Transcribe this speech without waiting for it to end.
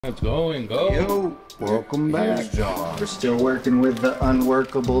Let's go and go. Yo, welcome back. John. We're still working with the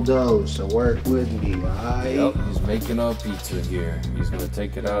unworkable dough, so work with me, alright? Yep, he's making a pizza here. He's gonna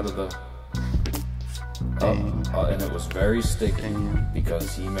take it out of the... and it was very sticky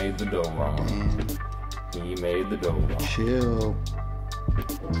because he made the dough wrong. He made the dough wrong. Chill.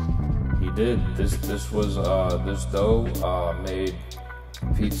 He did. This dough made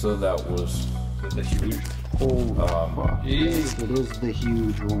pizza that was the huge. It is the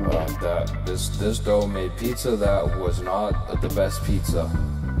huge one. This dough made pizza that was not the best pizza.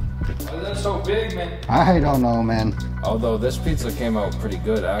 Why is that so big, man? I don't know, man. Although this pizza came out pretty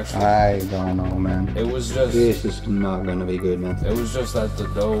good, actually. I don't know, man. It was just... This is not gonna be good, man. It was just that the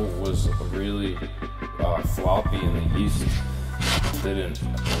dough was really floppy and the yeast didn't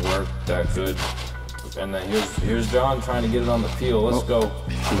work that good. And then here's John trying to get it on the peel. Let's go.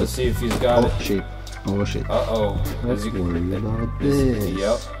 Let's see if he's got it. Shit. Oh shit. Uh-oh. Let's worry about this.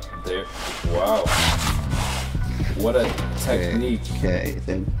 Yep. There. Wow. What a technique. Okay.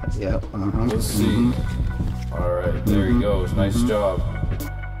 Then. Yep. Let's see. Alright, there he goes. Nice job.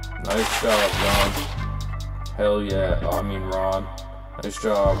 Nice job, Ron. Hell yeah. Oh, I mean Ron. Nice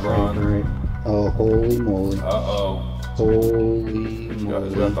job, Ron. Right. Oh, holy moly. Uh-oh. Holy moly. He's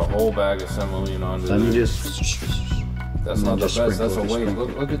got the whole bag of semolina under there. Let me just... That's not the best. That's a waste.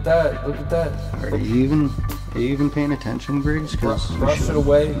 Look at that. Look at that. Are you even paying attention, Griggs? Brush it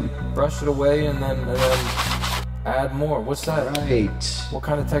away. Brush it away, and then add more. What's that? Right. What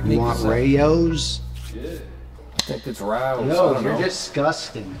kind of technique you want is that? Rayos? Yeah. I think it's rouse. Yo, you're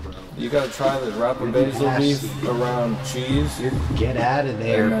disgusting, bro. You gotta try this. Wrap a basil leaf around cheese. Get out of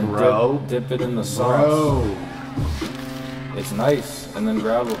there, and then bro. Dip it in the sauce. Bro. It's nice. And then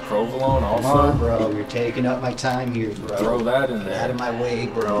grab a provolone also. Come on, bro. You're taking up my time here, bro. Throw that in Get there. out of my way,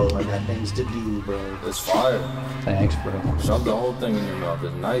 bro. I got things to do, bro. It's fire. Thanks, bro. Shove the whole thing in your mouth.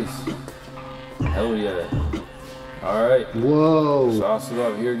 It's nice. Hell yeah. Alright. Whoa. Sauce it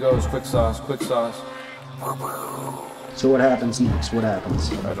up. Here it goes. Quick sauce. Quick sauce. So what happens next? What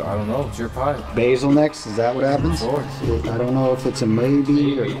happens? I don't know. It's your pie. Basil next? Is that what happens? Sure. I don't know if it's a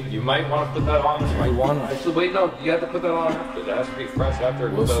maybe or... You might want to put that on. You might want to. Actually, wait, no. You have to put that on after. That has to be fresh after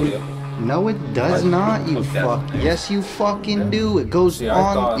it goes out. No, it does not, you fuck. Yes, you fucking do. It goes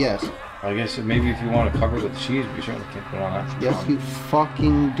on. Yes. I guess maybe if you want to cover it with cheese, we certainly can't put it on after. Yes, you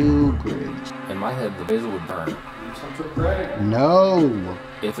fucking do, Griggs. In my head, the basil would burn No.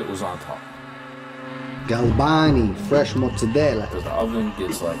 if it was on top. Galbani, fresh mozzarella. Because the oven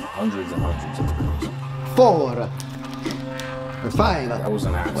gets like hundreds and hundreds of degrees. 4 or 5. That was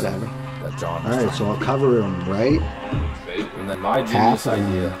an accident. Whatever. That John. Alright, so I'll cover them, right? And then my genius Half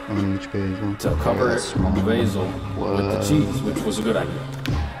idea on each basil. to cover the basil with the cheese, which was a good idea.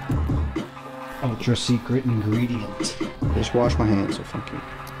 Ultra secret ingredient. Just wash my hands, so fuck you.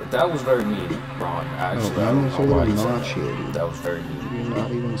 But that was very mean, Ron. Actually, Oh, I don't that know why was you said not that. shitty. That was very mean. Do you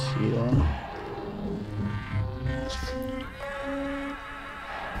not even see that?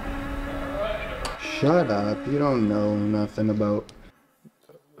 Shut up, you don't know nothing about...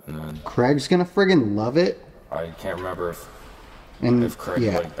 Craig's gonna friggin' love it. I can't remember if Craig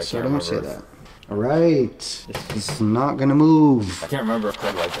yeah, liked. I so can't don't say remember. that. Alright, it's not gonna move. I can't remember if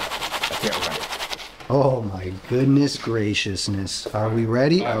Craig liked that. I can't remember. Oh my goodness graciousness. Are we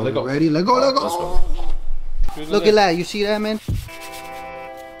ready? Are we ready? Let go, let go! Let's go. Look at that, you see that, man?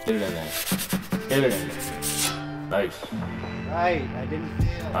 Get it in there. Get it in there. Nice. Right, I didn't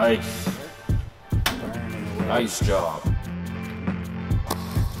feel Nice. Nice job.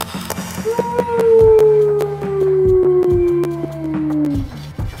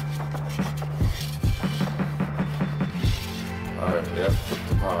 Alright, yep, put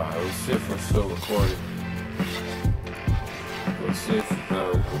the pie. Let's see if we're still recording. Let's see if we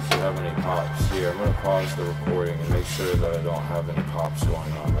have any pops here. I'm gonna pause the recording and make sure that I don't have any pops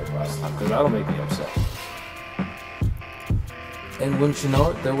going on like last time, because that'll make me upset. And wouldn't you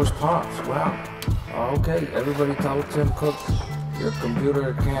know it, there was pops. Wow. Okay, everybody tell Tim Cook your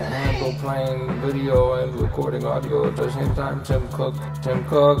computer can't handle playing video and recording audio at the same time. Tim Cook,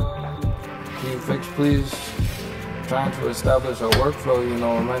 can you fix please? Trying to establish a workflow, you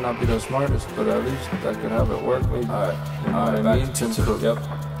know, it might not be the smartest, but at least I could have it work maybe. Alright, me and Tim Cook. Yep.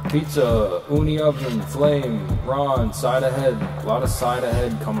 Pizza, uni oven, flame, Ron, side ahead. A lot of side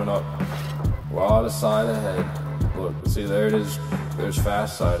ahead coming up. A lot of side ahead. Look, see there it is. There's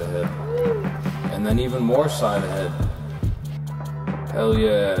fast side ahead. And then even more side ahead. Hell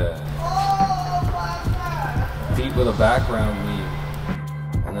yeah. Feet with a background meat.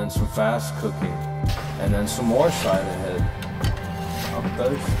 And then some fast cooking. And then some more side ahead. I'm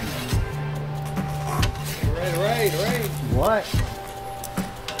thirsty. Right. What?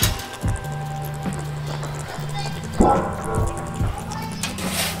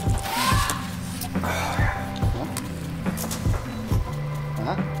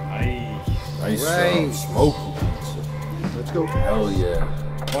 smoky pizza. Let's go. Hell yeah.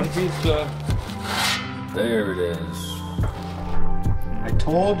 One pizza. There it is. I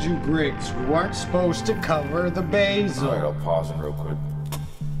told you, Griggs, we weren't supposed to cover the basil. Alright, I'll pause it real quick.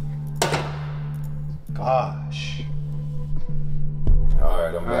 Gosh.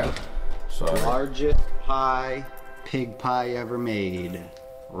 Alright, I'm back. Sorry. Largest pig pie ever made.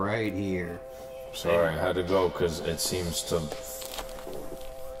 Right here. Sorry, I had to go because it seems to...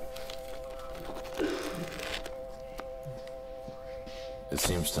 It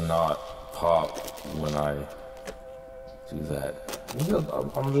seems to not pop when I do that.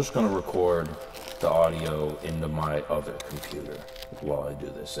 I'm just gonna record the audio into my other computer while I do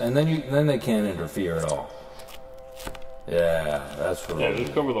this, and then they can't interfere at all. Yeah, that's what. Yeah,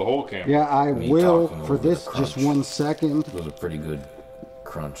 just cover the whole camera. Yeah, I Me will talking for over this the just crunch. 1 second. It was a pretty good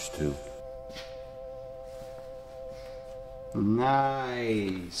crunch too.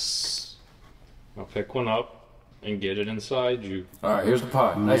 Nice. I'll pick one up and get it inside you. All right, here's the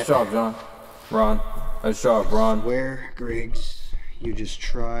pie. Nice job, John. Ron, nice job, Ron. Where, Griggs, you just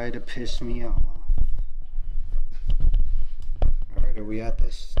try to piss me off. Alright, are we at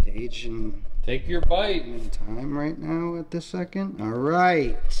this stage in Take your bite. time right now at this second?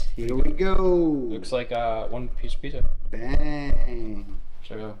 Alright, here we go. Looks like one piece of pizza. Bang.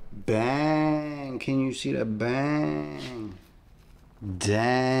 Check it out. Bang. Can you see the bang?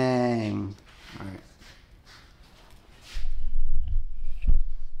 Dang. Alright.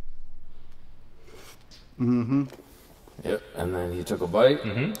 Mm-hmm. Yep, and then he took a bite.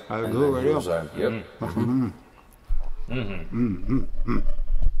 Mm-hmm. I And go then right he up. was like, yep.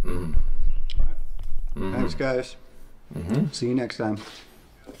 Thanks, guys. See you next time.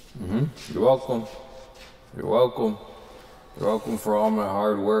 You're welcome. You're welcome. You're welcome for all my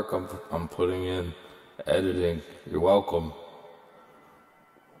hard work I'm putting in editing. You're welcome.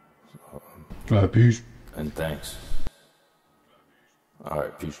 Peace. And thanks.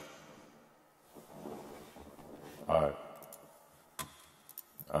 Alright, peace. Alright.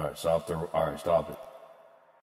 Alright, stop it.